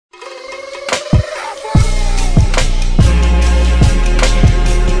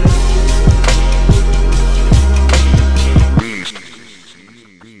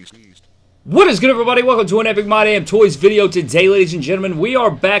What is good, everybody? Welcome to an Epic My Damn Toys video. Today, ladies and gentlemen, we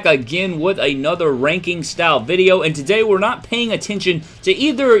are back again with another ranking style video, and today we're not paying attention to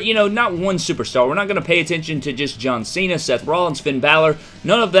either, not one superstar. We're not going to pay attention to just John Cena, Seth Rollins, Finn Balor,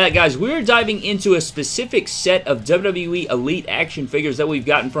 none of that, guys. We're diving into a specific set of WWE Elite action figures that we've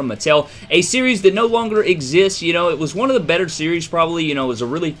gotten from Mattel, a series that no longer exists. It was one of the better series, probably. It was a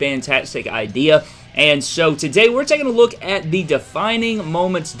really fantastic idea. And so today we're taking a look at the defining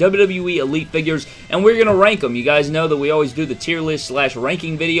moments WWE Elite figures, and we're going to rank them. You guys know that we always do the tier list /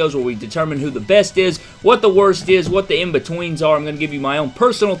 ranking videos where we determine who the best is, what the worst is, what the in-betweens are. I'm going to give you my own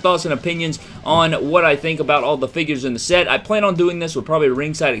personal thoughts and opinions on what I think about all the figures in the set. I plan on doing this with probably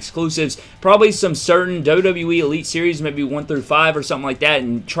ringside exclusives, probably some certain WWE Elite series, maybe 1 through 5 or something like that,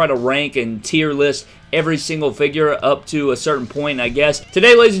 and try to rank and tier list every single figure up to a certain point, I guess.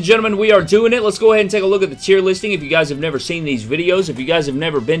 Today, ladies and gentlemen, we are doing it. Let's go ahead and take a look at the tier listing. If you guys have never seen these videos, if you guys have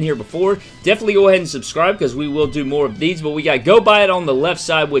never been here before, definitely go ahead and subscribe because we will do more of these. But we got Go Buy It on the left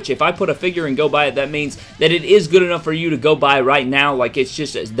side, which if I put a figure in Go Buy It, that means that it is good enough for you to go buy right now. Like, it's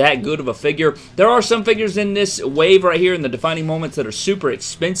just that good of a figure. There are some figures in this wave right here in the defining moments that are super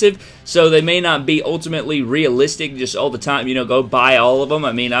expensive, so they may not be ultimately realistic just all the time, go buy all of them.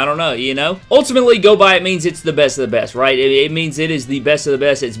 I mean, I don't know, Ultimately, Go Buy It means it's the best of the best, right? It means it is the best of the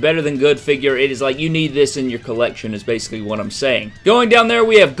best. It's better than good figure. It is like you need this in your collection is basically what I'm saying. Going down there,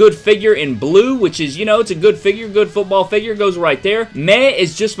 we have good figure in blue, which is, it's a good figure, good football figure, goes right there. Meh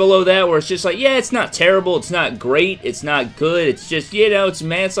is just below that, where it's just like, yeah, it's not terrible, it's not great, it's not good, it's just, it's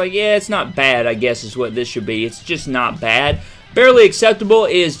meh. It's like, yeah, it's not bad, I guess is what this should be. It's just not bad. Barely acceptable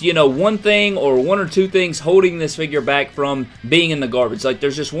is, one thing or one or two things holding this figure back from being in the garbage. Like,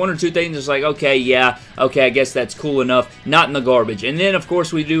 there's just one or two things that's like, okay, yeah, okay, I guess that's cool enough. Not in the garbage. And then, of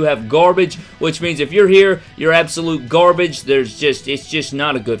course, we do have garbage, which means if you're here, you're absolute garbage. It's just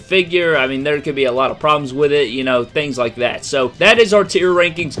not a good figure. I mean, there could be a lot of problems with it, things like that. So, that is our tier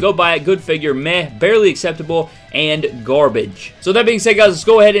rankings. Go buy it. Good figure. Meh. Barely acceptable. And garbage. So that being said, guys, let's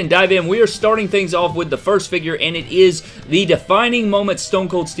go ahead and dive in. We are starting things off with the first figure, and it is the defining moment Stone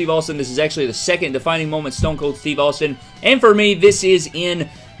Cold Steve Austin. This is actually the second defining moment Stone Cold Steve Austin, and for me, this is in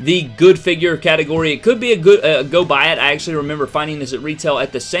the good figure category. It could be a good go buy it. I actually remember finding this at retail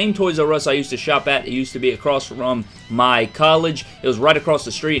at the same Toys R Us I used to shop at. It used to be across from my college. It was right across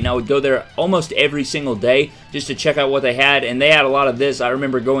the street, and I would go there almost every single day just to check out what they had, and they had a lot of this. I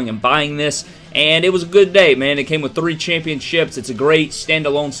remember going and buying this, and it was a good day, man. It came with 3 championships. It's a great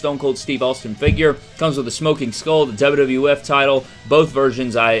standalone Stone Cold Steve Austin figure. Comes with a smoking skull, the WWF title, both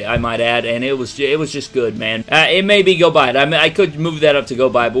versions, I might add, and it was just good, man. It may be go buy it. I could move that up to go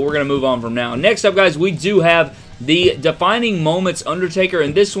buy it, but we're going to move on from now. Next up, guys, we do have the defining moments Undertaker,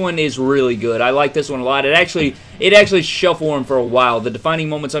 and this one is really good. I like this one a lot. It actually shelf warmed for a while. The defining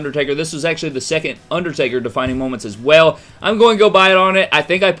moments Undertaker. This was actually the second Undertaker defining moments as well. I'm going to go buy it on it. I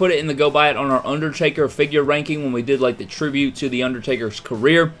think I put it in the go buy it on our Undertaker figure ranking when we did like the tribute to the Undertaker's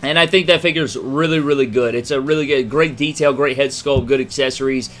career, and I think that figure's really, really good. It's a really good, great detail, great head sculpt, good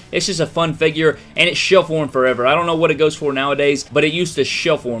accessories. It's just a fun figure, and it's shelf warmed forever. I don't know what it goes for nowadays, but it used to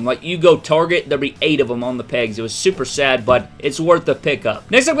shelf warm. Like, you go Target, there'd be 8 of them on the pegs. It was super sad, but it's worth the pickup.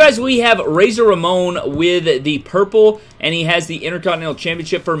 Next up, guys, we have Razor Ramon with the purple, and he has the Intercontinental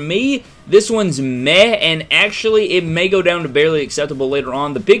Championship. For me, this one's meh, and actually it may go down to barely acceptable later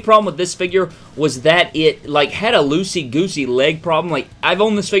on. The big problem with this figure was that it had a loosey-goosey leg problem. Like, I've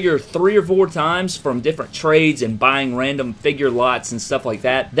owned this figure 3 or 4 times from different trades and buying random figure lots and stuff like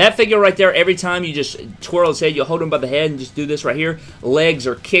that. That figure right there, every time you just twirl his head, you hold him by the head and just do this right here, legs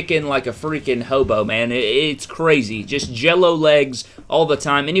are kicking like a freaking hobo, man. It's crazy. Just jello legs all the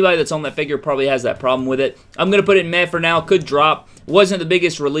time. Anybody that's on that figure probably has that problem with it. I'm going to put it in meh for now. Could drop. Wasn't the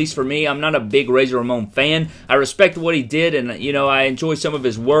biggest release for me. I'm not a big Razor Ramon fan. I respect what he did, and, I enjoy some of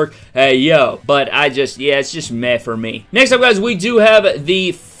his work. But it's just meh for me. Next up, guys, we do have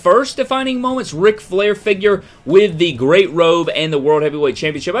the first defining moments Ric Flair figure with the Great Robe and the World Heavyweight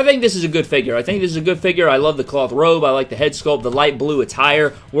Championship. I think this is a good figure. I love the cloth robe. I like the head sculpt, the light blue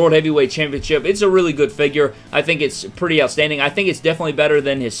attire, World Heavyweight Championship. It's a really good figure. I think it's pretty outstanding. I think it's definitely better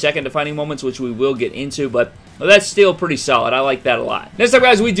than his second defining moments, which we will get into, but that's still pretty solid. I like that a lot. Next up,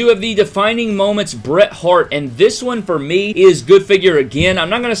 guys, we do have the defining moments Bret Hart, and this one for me is good figure again. I'm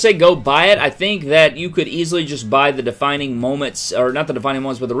not going to say go buy it. I think that you could easily just buy the defining moments, or not the defining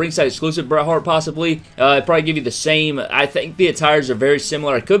moments, but the ringside exclusive Bret Hart possibly. It'd probably give you the same. I think the attires are very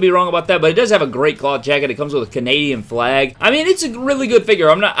similar. I could be wrong about that, but it does have a great cloth jacket. It comes with a Canadian flag. I mean, it's a really good figure.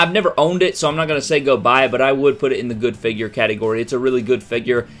 I've never owned it, so I'm not going to say go buy it, but I would put it in the good figure category. It's a really good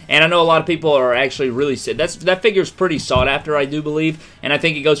figure, and I know a lot of people are actually really that's that figure is pretty sought after, I do believe, and I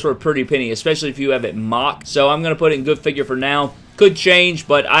think it goes for a pretty penny, especially if you have it mocked. So I'm going to put it in good figure for now. Could change,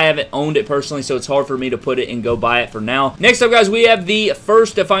 but I haven't owned it personally, so it's hard for me to put it and go buy it for now. Next up, guys, we have the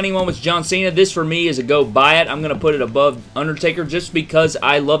first Defining Moments John Cena. This, for me, is a go buy it. I'm going to put it above Undertaker just because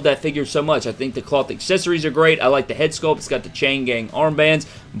I love that figure so much. I think the cloth accessories are great. I like the head sculpt. It's got the Chain Gang armbands,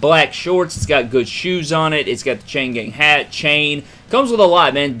 black shorts. It's got good shoes on it. It's got the Chain Gang hat, chain. Comes with a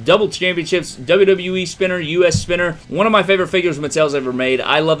lot, man. Double championships, WWE spinner, US spinner. One of my favorite figures Mattel's ever made.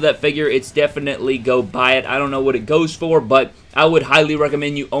 I love that figure. It's definitely go buy it. I don't know what it goes for, but I would highly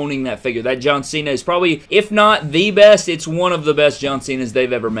recommend you owning that figure. That John Cena is probably, if not the best, it's one of the best John Cenas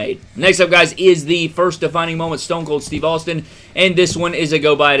they've ever made. Next up, guys, is the first Defining Moment Stone Cold Steve Austin, and this one is a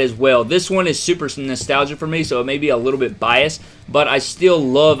go buy it as well. This one is super nostalgic for me, so it may be a little bit biased, but I still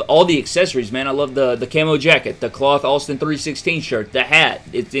love all the accessories, man. I love the camo jacket, the cloth Austin 316 shirt, the hat.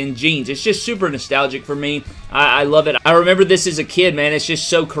 It's in jeans. It's just super nostalgic for me. I love it. I remember this as a kid, man. It's just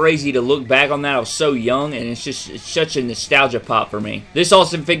so crazy to look back on that. I was so young, and it's such a nostalgia pop for me. This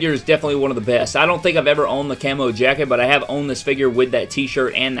Austin figure is definitely one of the best. I don't think I've ever owned the camo jacket, but I have owned this figure with that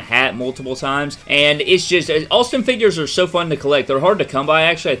t-shirt and the hat multiple times, and it's just, Austin figures are so fun to collect. They're hard to come by,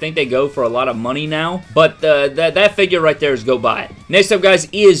 actually. I think they go for a lot of money now, but that figure right there is go buy it. Next up, guys,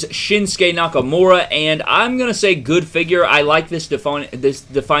 is Shinsuke Nakamura, and I'm going to say good figure. I like this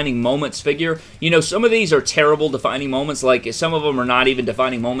Defining Moments figure. You know, some of these are terrible Defining Moments. Like, some of them are not even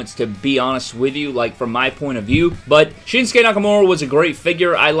Defining Moments, to be honest with you, like, from my point of view. But Shinsuke Nakamura was a great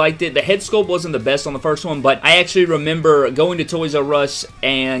figure. I liked it. The head sculpt wasn't the best on the first one, but I actually remember going to Toys R Us,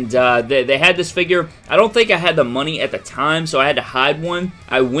 and they had this figure. I don't think I had the money at the time, so I had to hide one.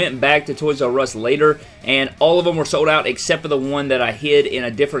 I went back to Toys R Us later, and all of them were sold out except for the one that I hid in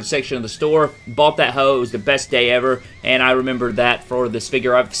a different section of the store. Bought that hoe. It was the best day ever, and I remember that for this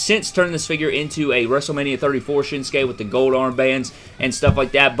figure. I've since turned this figure into a WrestleMania 34 Shinsuke with the gold armbands and stuff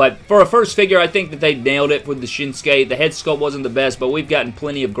like that, but for a first figure, I think that they nailed it with the Shinsuke. The head sculpt wasn't the best, but we've gotten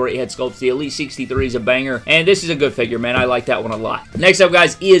plenty of great head sculpts. The Elite 63 is a banger, and this is a good figure, man. I like that one a lot. Next up,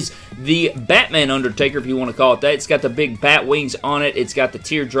 guys, is the Batman Undertaker, if you want to call it that. It's got the big bat wings on it. It's got the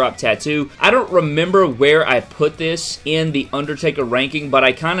teardrop tattoo. I don't remember where I put this in the Undertaker ranking, but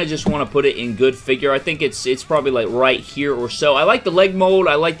I kind of just want to put it in good figure. I think it's probably like right here or so. I like the leg mold.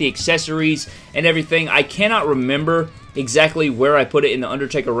 I like the accessories and everything. I cannot remember exactly where I put it in the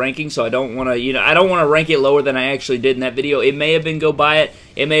Undertaker ranking, so I don't want to, you know, I don't want to rank it lower than I actually did in that video. It may have been go buy it.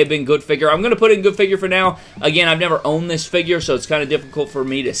 It may have been good figure. I'm going to put it in good figure for now. Again, I've never owned this figure, so it's kind of difficult for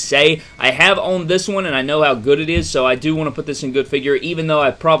me to say. I have owned this one, and I know how good it is, so I do want to put this in good figure, even though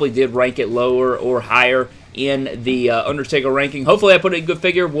I probably did rank it lower or higher in the Undertaker ranking. Hopefully I put it in good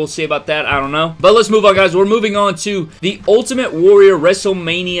figure. We'll see about that. I don't know. But let's move on, guys. We're moving on to the Ultimate Warrior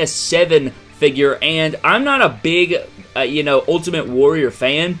WrestleMania 7 figure, and I'm not a big you know, Ultimate Warrior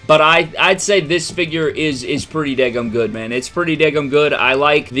fan, but I'd say this figure is pretty daggum good, man. It's pretty daggum good. I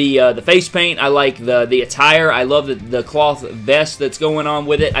like the face paint. I like the attire. I love the cloth vest that's going on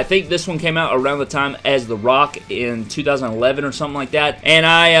with it. I think this one came out around the time as The Rock in 2011 or something like that, and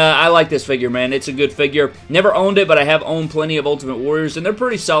I like this figure, man. It's a good figure. Never owned it, but I have owned plenty of Ultimate Warriors, and they're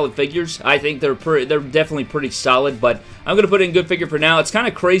pretty solid figures. I think they're definitely pretty solid, but I'm going to put it in good figure for now. It's kind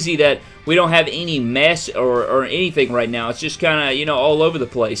of crazy that we don't have any mess or anything right now. It's just kind of, you know, all over the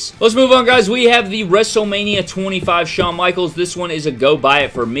place. Let's move on, guys. We have the WrestleMania 25 Shawn Michaels. This one is a go buy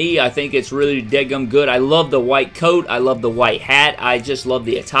it for me. I think it's really deadgum good. I love the white coat. I love the white hat. I just love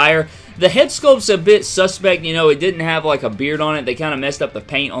the attire. The head sculpt's a bit suspect, you know, it didn't have like a beard on it. They kind of messed up the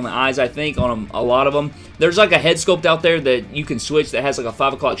paint on the eyes, I think, on a lot of them. There's like a head sculpt out there that you can switch that has like a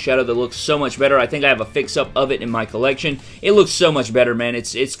 5 o'clock shadow that looks so much better. I think I have a fix-up of it in my collection. It looks so much better, man.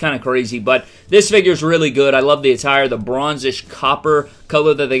 It's kind of crazy, but this figure's really good. I love the attire. The bronzish copper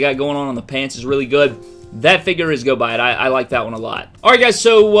color that they got going on the pants is really good. That figure is go buy it. I like that one a lot. Alright, guys,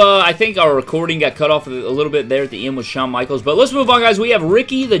 so I think our recording got cut off a little bit there at the end with Shawn Michaels, but let's move on, guys. We have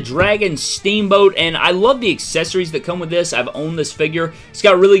Ricky the Dragon Steamboat, and I love the accessories that come with this. I've owned this figure. It's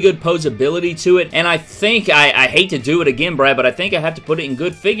got really good posability to it, and I think, I hate to do it again, Brad, but I think I have to put it in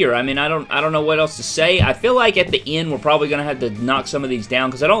good figure. I mean, I don't know what else to say. I feel like at the end we're probably going to have to knock some of these down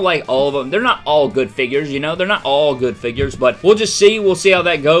because I don't like all of them. They're not all good figures, you know? They're not all good figures, but we'll just see. We'll see how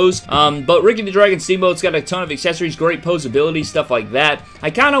that goes. But Ricky the Dragon Steamboat's It's got a ton of accessories, great posability, stuff like that. I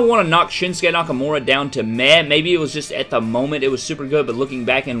kind of want to knock Shinsuke Nakamura down to meh. Maybe it was just at the moment it was super good, but looking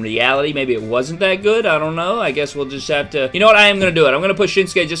back in reality, maybe it wasn't that good. I don't know. I guess we'll just have to... You know what? I am going to do it. I'm going to put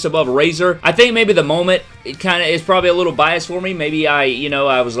Shinsuke just above Razor. I think maybe the moment, it kind of is probably a little biased for me. Maybe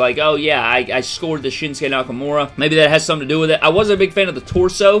I was like, oh yeah, I scored the Shinsuke Nakamura. Maybe that has something to do with it. I wasn't a big fan of the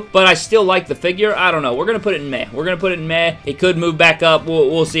torso, but I still like the figure. I don't know. We're going to put it in meh. We're going to put it in meh. It could move back up.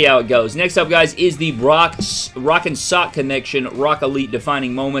 We'll see how it goes. Next up, guys, is the Rock and Sock Connection Rock Elite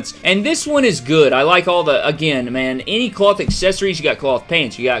Defining Moments. And this one is good. I like all the, again, man, any cloth accessories. You got cloth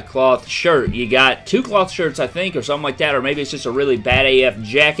pants. You got cloth shirt. You got 2 cloth shirts, I think, or something like that. Or maybe it's just a really bad AF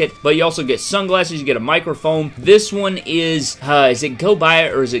jacket. But you also get sunglasses. You get a microphone. This one is it Go Buy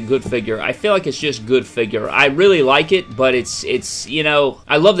It or is it good figure? I feel like it's just good figure. I really like it, but it's you know,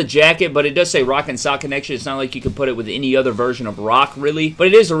 I love the jacket, but it does say Rock and Sock Connection. It's not like you can put it with any other version of Rock, really. But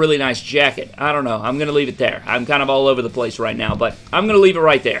it is a really nice jacket. I don't know. I'm going to leave it there. I'm kind of all over the place right now, but I'm going to leave it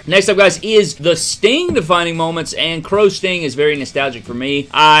right there. Next up, guys, is the Sting Defining Moments, and Crow Sting is very nostalgic for me.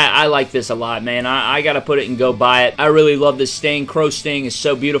 I like this a lot, man. I got to put it and Go Buy It. I really love this Sting. Crow Sting is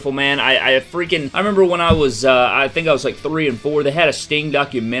so beautiful, man. I remember when I was, I think I was like 3 and 4, they had a Sting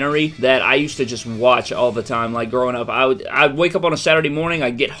documentary that I used to just watch all the time, like growing up. I'd wake up on a Saturday morning,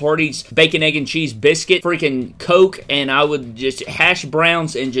 I'd get Hardee's bacon, egg, and cheese biscuit, freaking Coke, and I would just hash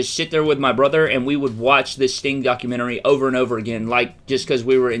browns and just sit there with my brother, and we would watch this Sting documentary over and over again, like, just because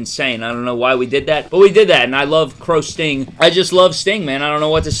we were insane. I don't know why we did that, but we did that, and I love Crow Sting. I just love Sting, man. I don't know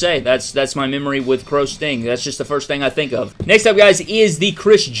what to say. That's my memory with Crow Sting. That's just the first thing I think of. Next up, guys, is the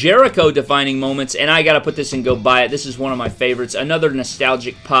Chris Jericho Defining Moments, and I gotta put this and Go Buy It. This is one of my favorites. Another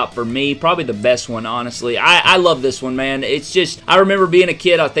nostalgic pop for me. Probably the best one, honestly. I love this one, man. It's just, I remember being a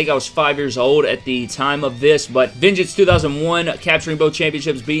kid. I think I was 5 years old at the time of this, but Vengeance 2001, capturing both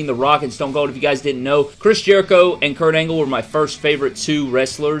championships, beating The Rock and Stone Cold. If you guys didn't know, Chris Jericho and Kurt Angle were my first favorite 2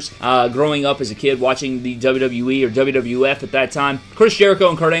 wrestlers growing up as a kid watching the WWE or WWF at that time. Chris Jericho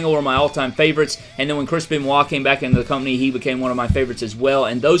and Kurt Angle were my all-time favorites, and then when Chris Benoit came back into the company, he became one of my favorites as well.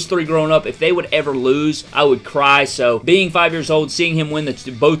 And those 3 growing up, if they would ever lose, I would cry. So being 5 years old, seeing him win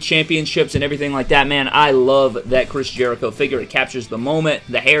both championships and everything like that, man, I love that Chris Jericho figure. It captures the moment.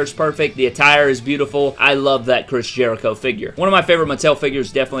 The hair is perfect. The attire is beautiful. I love that Chris Jericho figure. One of my favorite Mattel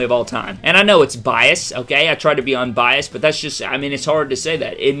figures definitely of all time. And I know it's biased, okay? I try to be unbiased, but that's just, I mean, it's hard to say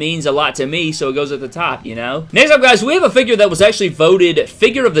that. It means a lot to me, so it goes at the top, you know? Next up, guys, we have a figure that was actually voted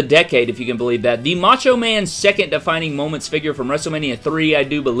Figure of the Decade, if you can believe that. The Macho Man's second Defining Moments figure from WrestleMania 3, I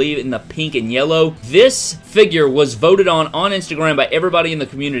do believe, in the pink and yellow. This figure was voted on Instagram by everybody in the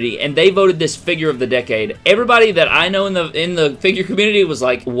community, and they voted this Figure of the Decade. Everybody that I know in the figure community was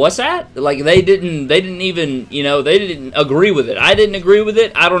like, what's that? Like, they didn't even, you know, they didn't agree with it. I didn't agree with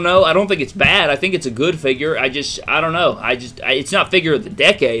it. I don't know. I don't think it's bad. I think it's a good figure. I don't know. It's not Figure of the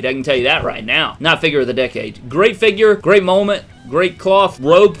Decade. I can tell you that right now. Not Figure of the Decade. Great figure, great moment. Great cloth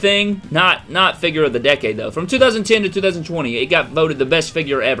robe thing. Not Figure of the Decade, though. From 2010 to 2020, it got voted the best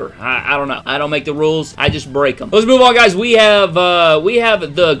figure ever. I don't know. I don't make the rules. I just break them. Let's move on, guys. We have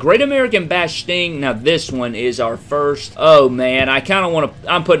the Great American Bash Sting. Now, this one is our first. Oh, man. I kind of want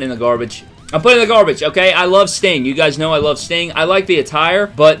to... I'm putting it in the garbage. I'm putting it in the garbage, okay? I love Sting. You guys know I love Sting. I like the attire,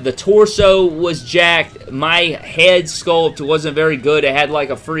 but the torso was jacked. My head sculpt wasn't very good. It had like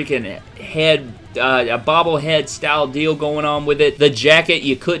a freaking head... a bobblehead style deal going on with it. The jacket,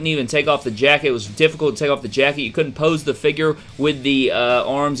 you couldn't even take off the jacket. It was difficult to take off the jacket. You couldn't pose the figure with the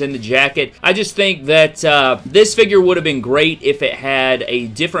arms in the jacket. I just think that this figure would have been great if it had a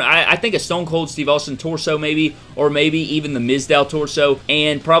different, I think a Stone Cold Steve Austin torso maybe, or maybe even the Mizdow torso,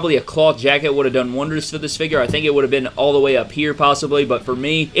 and probably a cloth jacket would have done wonders for this figure. I think it would have been all the way up here possibly, but for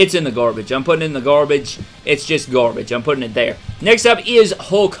me, it's in the garbage. I'm putting it in the garbage. It's just garbage. I'm putting it there. Next up is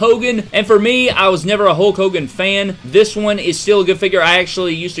Hulk Hogan, and for me, I was never a Hulk Hogan fan. This one is still a good figure. I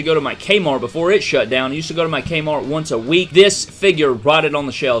actually used to go to my Kmart before it shut down. I used to go to my Kmart once a week. This figure rotted on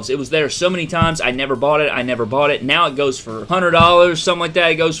the shelves. It was there so many times. I never bought it. I never bought it. Now it goes for $100, something like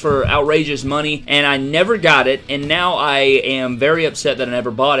that. It goes for outrageous money, and I never got it, and now I am very upset that I never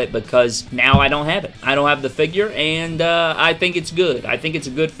bought it because now I don't have it. I don't have the figure, and I think it's good. I think it's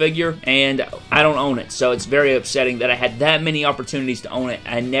a good figure, and I don't own it, so it's very upsetting that I had that many opportunities to own it.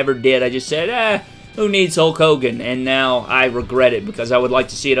 I never did. I just said, who needs Hulk Hogan? And now I regret it because I would like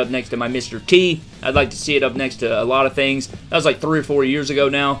to see it up next to my Mr. T. I'd like to see it up next to a lot of things. That was like 3 or 4 years ago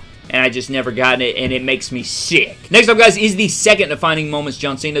now. and I just never gotten it, and it makes me sick. Next up, guys, is the second defining moments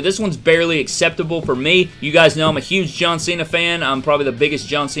John Cena. This one's barely acceptable for me. You guys know I'm a huge John Cena fan. I'm probably the biggest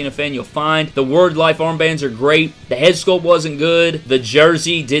John Cena fan you'll find. The Word Life armbands are great. The head sculpt wasn't good. The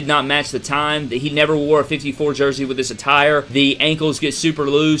jersey did not match the time. He never wore a 54 jersey with this attire. The ankles get super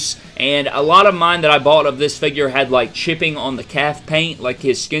loose, and a lot of mine that I bought of this figure had like chipping on the calf paint, like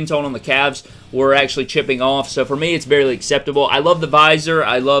his skin tone on the calves were actually chipping off. So for me, it's barely acceptable. I love the visor.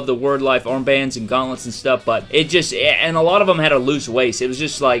 I love the Word Life armbands and gauntlets and stuff, but it just, and a lot of them had a loose waist. It was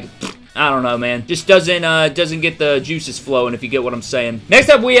just like, I don't know, man. Just doesn't get the juices flowing, if you get what I'm saying. Next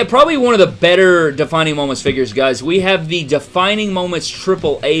up, we have probably one of the better Defining Moments figures, guys. We have the Defining Moments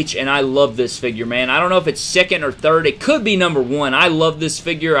Triple H, and I love this figure, man. I don't know if it's second or third. It could be number one. I love this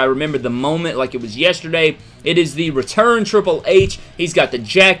figure. I remember the moment like it was yesterday. It is the Return Triple H. He's got the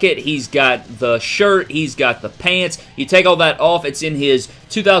jacket, he's got the shirt, he's got the pants. You take all that off, it's in his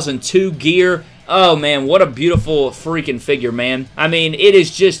 2002 gear. Oh, man, what a beautiful freaking figure, man. I mean, it is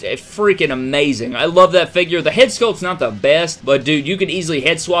just freaking amazing. I love that figure. The head sculpt's not the best, but, dude, you can easily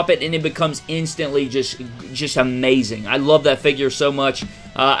head swap it, and it becomes instantly just amazing. I love that figure so much.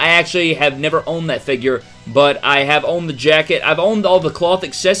 I actually have never owned that figure, but I have owned the jacket. I've owned all the cloth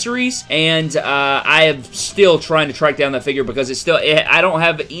accessories, and I am still trying to track down that figure because it's still, I don't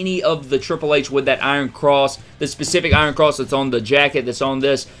have any of the Triple H with that Iron Cross, the specific Iron Cross that's on the jacket that's on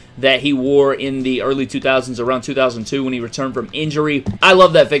this, that he wore in the early 2000s, around 2002 when he returned from injury. I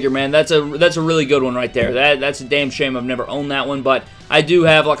love that figure, man. That's a really good one right there. That's a damn shame I've never owned that one, but I do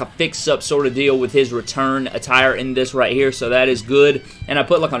have like a fix-up sort of deal with his return attire in this right here, so that is good. And I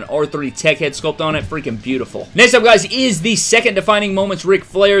put like an R3 Tech head sculpt on it. Freaking beautiful. Next up, guys, is the second Defining Moments Ric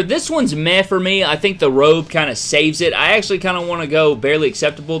Flair. This one's meh for me. I think the robe kind of saves it. I actually kind of want to go barely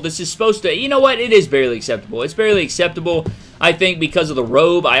acceptable. This is supposed to, you know what? It is barely acceptable. It's barely acceptable, I think, because of the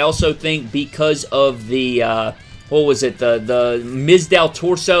robe. I also think because of the, what was it, the Mizdow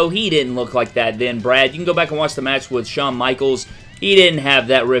torso. He didn't look like that then, Brad. You can go back and watch the match with Shawn Michaels. He didn't have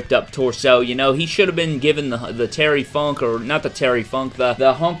that ripped up torso, you know. He should have been given the Terry Funk, or not the Terry Funk, the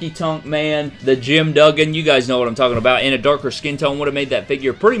Honky Tonk Man, the Jim Duggan. You guys know what I'm talking about. In a darker skin tone would have made that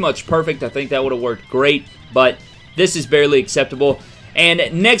figure pretty much perfect. I think that would have worked great, but this is barely acceptable.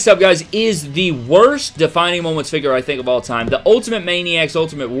 And next up, guys, is the worst Defining Moments figure, I think, of all time. The Ultimate Maniacs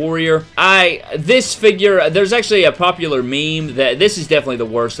Ultimate Warrior. This figure, there's actually a popular meme that this is definitely the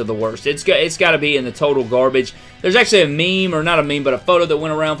worst of the worst. It's got to be in the total garbage. There's actually a meme, or not a meme, but a photo that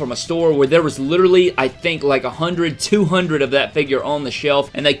went around from a store where there was literally, I think, like 100, 200 of that figure on the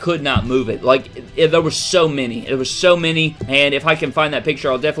shelf, and they could not move it. Like, there were so many. There were so many, and if I can find that picture,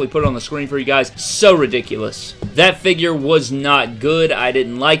 I'll definitely put it on the screen for you guys. So ridiculous. That figure was not good. I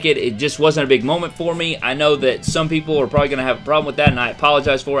didn't like it. It just wasn't a big moment for me. I know that some people are probably going to have a problem with that, and I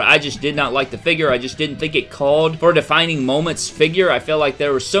apologize for it. I just did not like the figure. I just didn't think it called for a Defining Moments figure. I felt like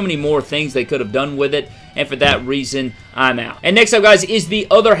there were so many more things they could have done with it, and for that reason, I'm out. And next up, guys, is the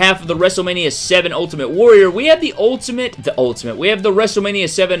other half of the WrestleMania 7 Ultimate Warrior. We have we have the WrestleMania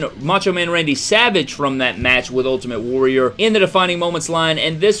 7 Macho Man Randy Savage from that match with Ultimate Warrior in the Defining Moments line,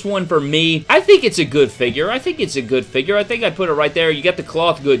 and this one, for me, I think it's a good figure. I think I put it right there. You got the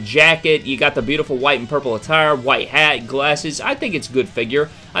cloth good jacket, you got the beautiful white and purple attire, white hat, glasses. I think it's a good figure.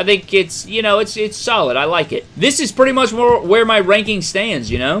 I think it's, you know, it's solid. I like it. This is pretty much where my ranking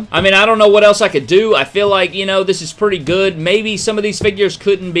stands, you know? I mean, I don't know what else I could do. I feel like, you know, this is pretty good. Maybe some of these figures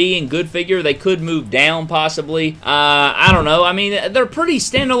couldn't be in good figure. They could move down, possibly. I don't know. I mean, they're pretty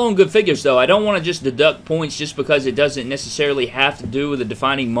standalone good figures, though. I don't want to just deduct points just because it doesn't necessarily have to do with a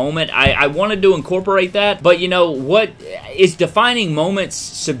defining moment. I wanted to incorporate that, but, you know, what is defining moments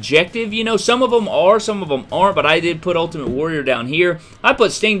subjective? You know, some of them are, some of them aren't, but I did put Ultimate Warrior down here. I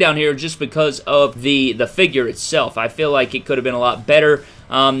put Sting down here just because of the figure itself. I feel like it could have been a lot better.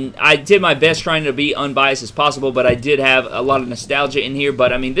 I did my best trying to be unbiased as possible, but I did have a lot of nostalgia in here.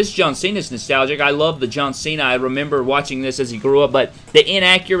 But, I mean, this John Cena is nostalgic. I love the John Cena. I remember watching this as he grew up, but the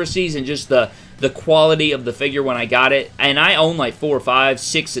inaccuracies and just the quality of the figure when I got it, and I own like 4 or 5,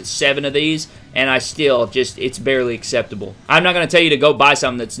 6, 7 of these, and I still just, it's barely acceptable. I'm not going to tell you to go buy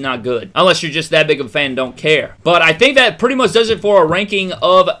something that's not good, unless you're just that big of a fan and don't care. But I think that pretty much does it for our ranking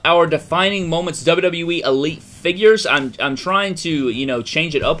of our Defining Moments WWE Elite figures. I'm trying to, you know,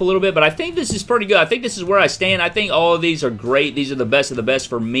 change it up a little bit, but I think this is pretty good. I think this is where I stand. I think all of these are great. These are the best of the best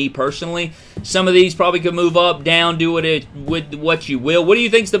for me personally. Some of these probably could move up, down, do it with what you will. What do you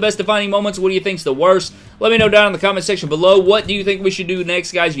think's the best Defining Moments? What do you think's the worst? Let me know down in the comment section below, what do you think we should do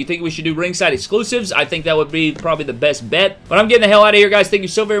next, guys? Do you think we should do ringside exclusives? I think that would be probably the best bet. But I'm getting the hell out of here, guys. Thank you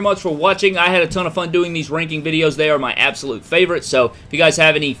so very much for watching. I had a ton of fun doing these ranking videos. They are my absolute favorite. So if you guys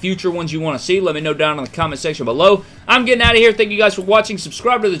have any future ones you want to see, let me know down in the comment section below. I'm getting out of here. Thank you guys for watching.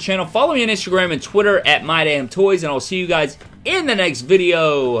 Subscribe to the channel. Follow me on Instagram and Twitter at MyDamnToys. And I'll see you guys in the next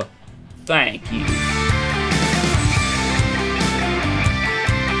video. Thank you.